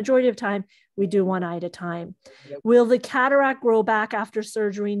 But the majority of time, we do one eye at a time. Will the cataract grow back after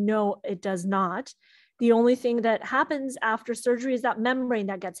surgery? No, it does not. The only thing that happens after surgery is that membrane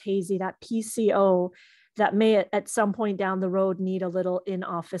that gets hazy, that PCO, that may at some point down the road need a little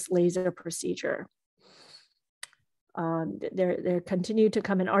in-office laser procedure. There continue to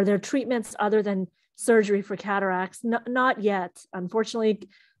come in. Are there treatments other than surgery for cataracts? Not yet. Unfortunately,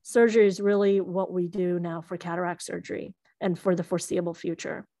 surgery is really what we do now for cataract surgery and for the foreseeable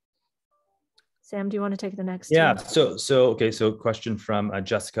future. Sam, do you want to take the next? Yeah, so question from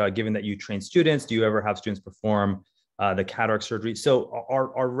Jessica, given that you train students, do you ever have students perform the cataract surgery? So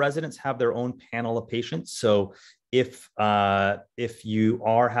our residents have their own panel of patients. So if you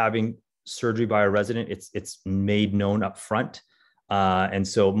are having surgery by a resident, it's made known up front. And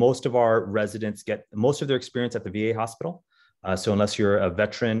so most of our residents get most of their experience at the VA hospital. So unless you're a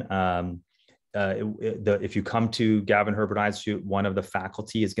veteran, if you come to Gavin Herbert Eye Institute, one of the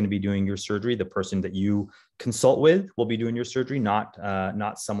faculty is going to be doing your surgery. The person that you consult with will be doing your surgery,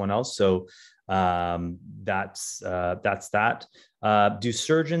 not someone else. So that's that. Do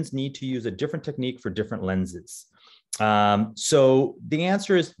surgeons need to use a different technique for different lenses? So the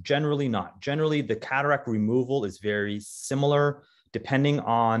answer is generally not. Generally, the cataract removal is very similar. Depending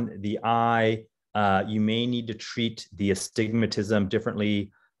on the eye, you may need to treat the astigmatism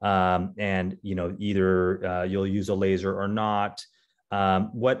differently. and either you'll use a laser or not.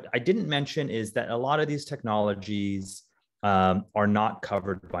 What I didn't mention is that a lot of these technologies are not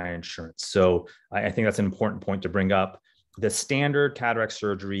covered by insurance. So I think that's an important point to bring up. The standard cataract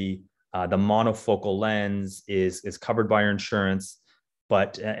surgery, the monofocal lens is covered by your insurance,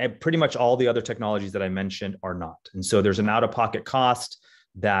 but pretty much all the other technologies that I mentioned are not. And so there's an out-of-pocket cost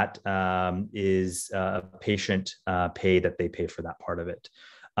that is patient pay, that they pay for that part of it.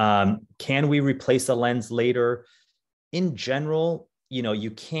 Can we replace a lens later? In general,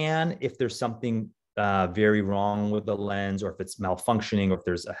 you can, if there's something very wrong with the lens, or if it's malfunctioning, or if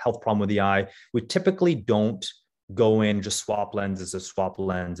there's a health problem with the eye. We typically don't go in just swap lenses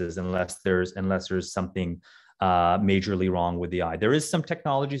unless there's something majorly wrong with the eye. There is some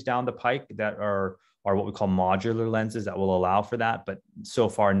technologies down the pike that are what we call modular lenses that will allow for that, but so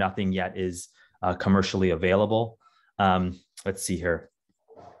far nothing yet is commercially available. Let's see here.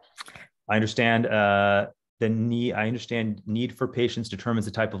 I understand need for patients determines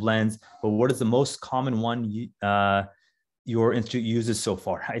the type of lens, but what is the most common one your institute uses so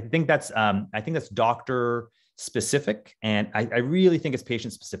far? I think that's doctor specific, and I really think it's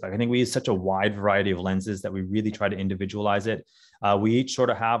patient specific. I think we use such a wide variety of lenses that we really try to individualize it. We each sort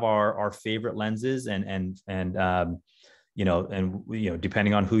of have our favorite lenses, and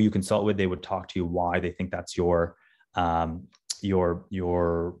depending on who you consult with, they would talk to you why they think that's your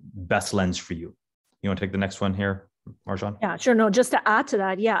best lens for you. You want to take the next one here, Marjan? Yeah, sure. No, just to add to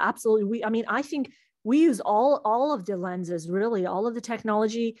that. Yeah, absolutely. I think we use all of the lenses, really, all of the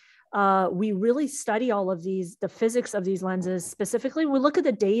technology. We really study all of these, the physics of these lenses. Specifically, we look at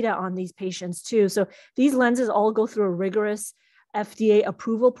the data on these patients too. So these lenses all go through a rigorous FDA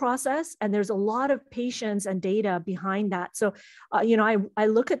approval process, and there's a lot of patients and data behind that. So, I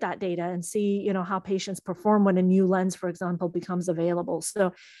look at that data and see, how patients perform when a new lens, for example, becomes available.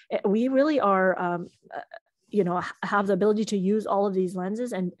 So we really are, have the ability to use all of these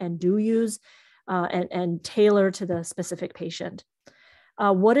lenses and do use and tailor to the specific patient.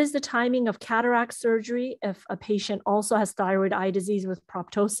 What is the timing of cataract surgery if a patient also has thyroid eye disease with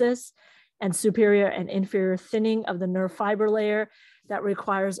proptosis and superior and inferior thinning of the nerve fiber layer that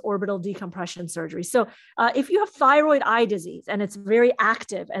requires orbital decompression surgery? So if you have thyroid eye disease and it's very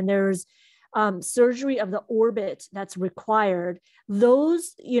active and there's surgery of the orbit that's required,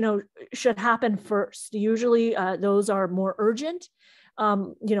 those, should happen first. Usually those are more urgent.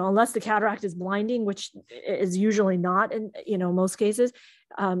 Unless the cataract is blinding, which is usually not in, most cases,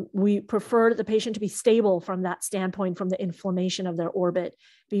 we prefer the patient to be stable from that standpoint, from the inflammation of their orbit,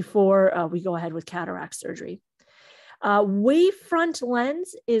 before we go ahead with cataract surgery. Wavefront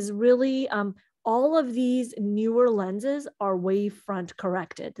lens is really, all of these newer lenses are wavefront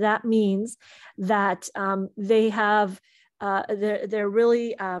corrected. That means that they have, they're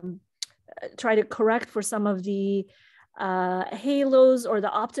really try to correct for some of the halos or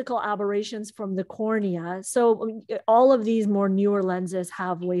the optical aberrations from the cornea. So all of these more newer lenses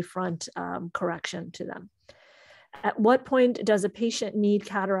have wavefront correction to them. At what point does a patient need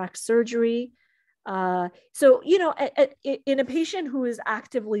cataract surgery? In a patient who is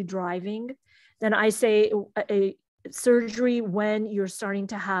actively driving, then I say a surgery when you're starting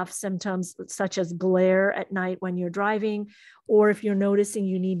to have symptoms such as glare at night when you're driving, or if you're noticing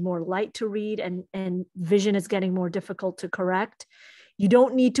you need more light to read and vision is getting more difficult to correct. You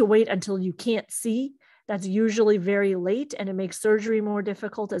don't need to wait until you can't see. That's usually very late, and it makes surgery more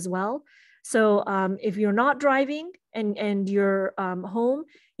difficult as well. So if you're not driving and you're home,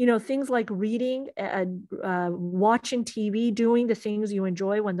 things like reading, watching TV, doing the things you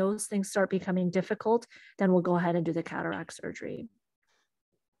enjoy, when those things start becoming difficult, then we'll go ahead and do the cataract surgery.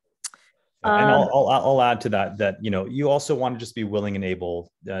 And I'll add to that, you also want to just be willing and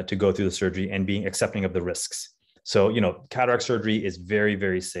able to go through the surgery and being accepting of the risks. So, cataract surgery is very,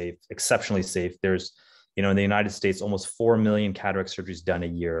 very safe, exceptionally safe. There's, in the United States, almost 4 million cataract surgeries done a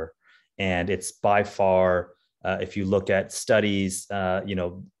year. And it's by far, if you look at studies,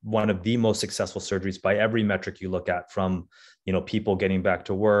 one of the most successful surgeries by every metric you look at, from, people getting back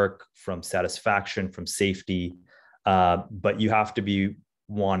to work, from satisfaction, from safety, but you have to be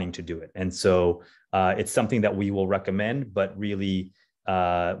wanting to do it. And so it's something that we will recommend, but really,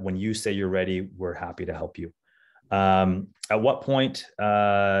 when you say you're ready, we're happy to help you. At what point,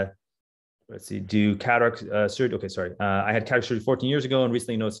 let's see, do cataract surgery? Okay, sorry. I had cataract surgery 14 years ago and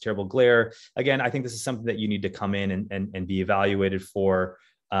recently noticed terrible glare. Again, I think this is something that you need to come in and be evaluated for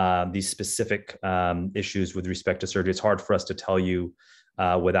these specific issues with respect to surgery. It's hard for us to tell you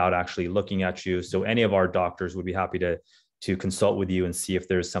without actually looking at you. So any of our doctors would be happy to consult with you and see if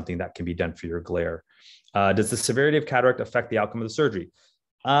there's something that can be done for your glare. Does the severity of cataract affect the outcome of the surgery?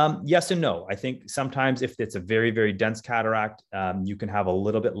 Yes and no. I think sometimes if it's a very, very dense cataract, you can have a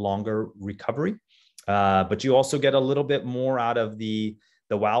little bit longer recovery, but you also get a little bit more out of the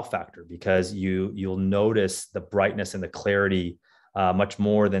wow factor, because you'll notice the brightness and the clarity much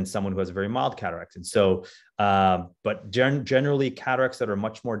more than someone who has a very mild cataract. And so, but generally cataracts that are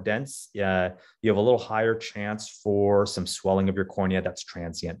much more dense, you have a little higher chance for some swelling of your cornea that's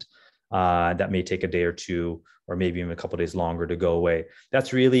transient. That may take a day or two, or maybe even a couple of days longer to go away.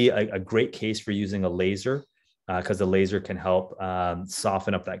 That's really a great case for using a laser, because the laser can help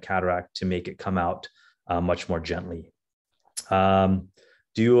soften up that cataract to make it come out much more gently.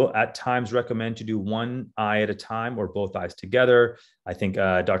 Do you at times recommend to do one eye at a time or both eyes together? I think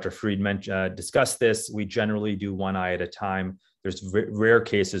Dr. Farid discussed this. We generally do one eye at a time. There's rare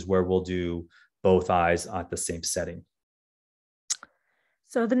cases where we'll do both eyes at the same setting.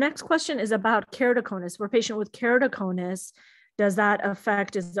 So the next question is about keratoconus. For a patient with keratoconus, does that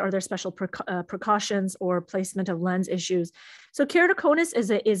affect, are there special precautions or placement of lens issues? So keratoconus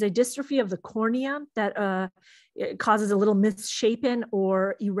is a dystrophy of the cornea that it causes a little misshapen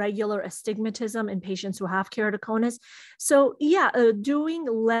or irregular astigmatism in patients who have keratoconus. So yeah, doing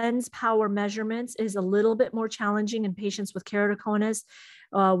lens power measurements is a little bit more challenging in patients with keratoconus.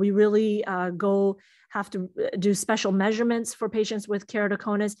 We really have to do special measurements for patients with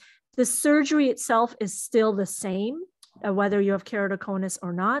keratoconus. The surgery itself is still the same, whether you have keratoconus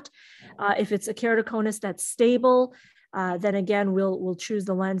or not. If it's a keratoconus that's stable, then again, we'll choose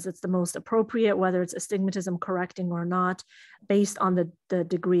the lens that's the most appropriate, whether it's astigmatism correcting or not, based on the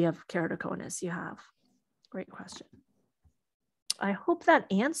degree of keratoconus you have. Great question. I hope that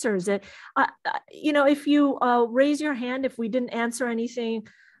answers it. If you raise your hand, if we didn't answer anything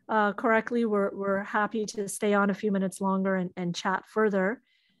correctly, we're happy to stay on a few minutes longer and chat further.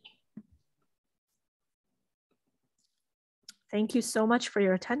 Thank you so much for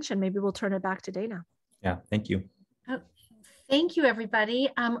your attention. Maybe we'll turn it back to Dana. Yeah, thank you. Oh, thank you, everybody.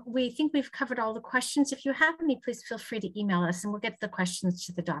 We think we've covered all the questions. If you have any, please feel free to email us and we'll get the questions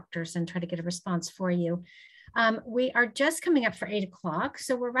to the doctors and try to get a response for you. We are just coming up for 8 o'clock,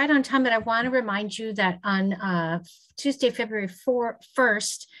 so we're right on time, but I want to remind you that on Tuesday, February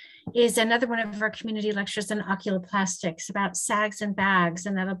 1st, is another one of our community lectures on oculoplastics about sags and bags,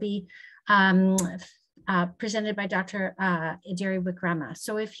 and that'll be presented by Dr. Idiri Wikrama.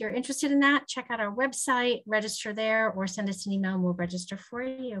 So if you're interested in that, check out our website, register there, or send us an email and we'll register for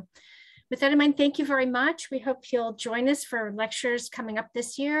you. With that in mind, thank you very much. We hope you'll join us for lectures coming up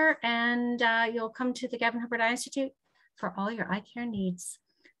this year, and you'll come to the Gavin Hubbard Eye Institute for all your eye care needs.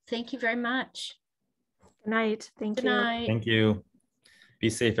 Thank you very much. Good night. Thank you. Good night. Thank you. Be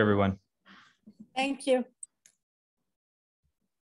safe, everyone. Thank you.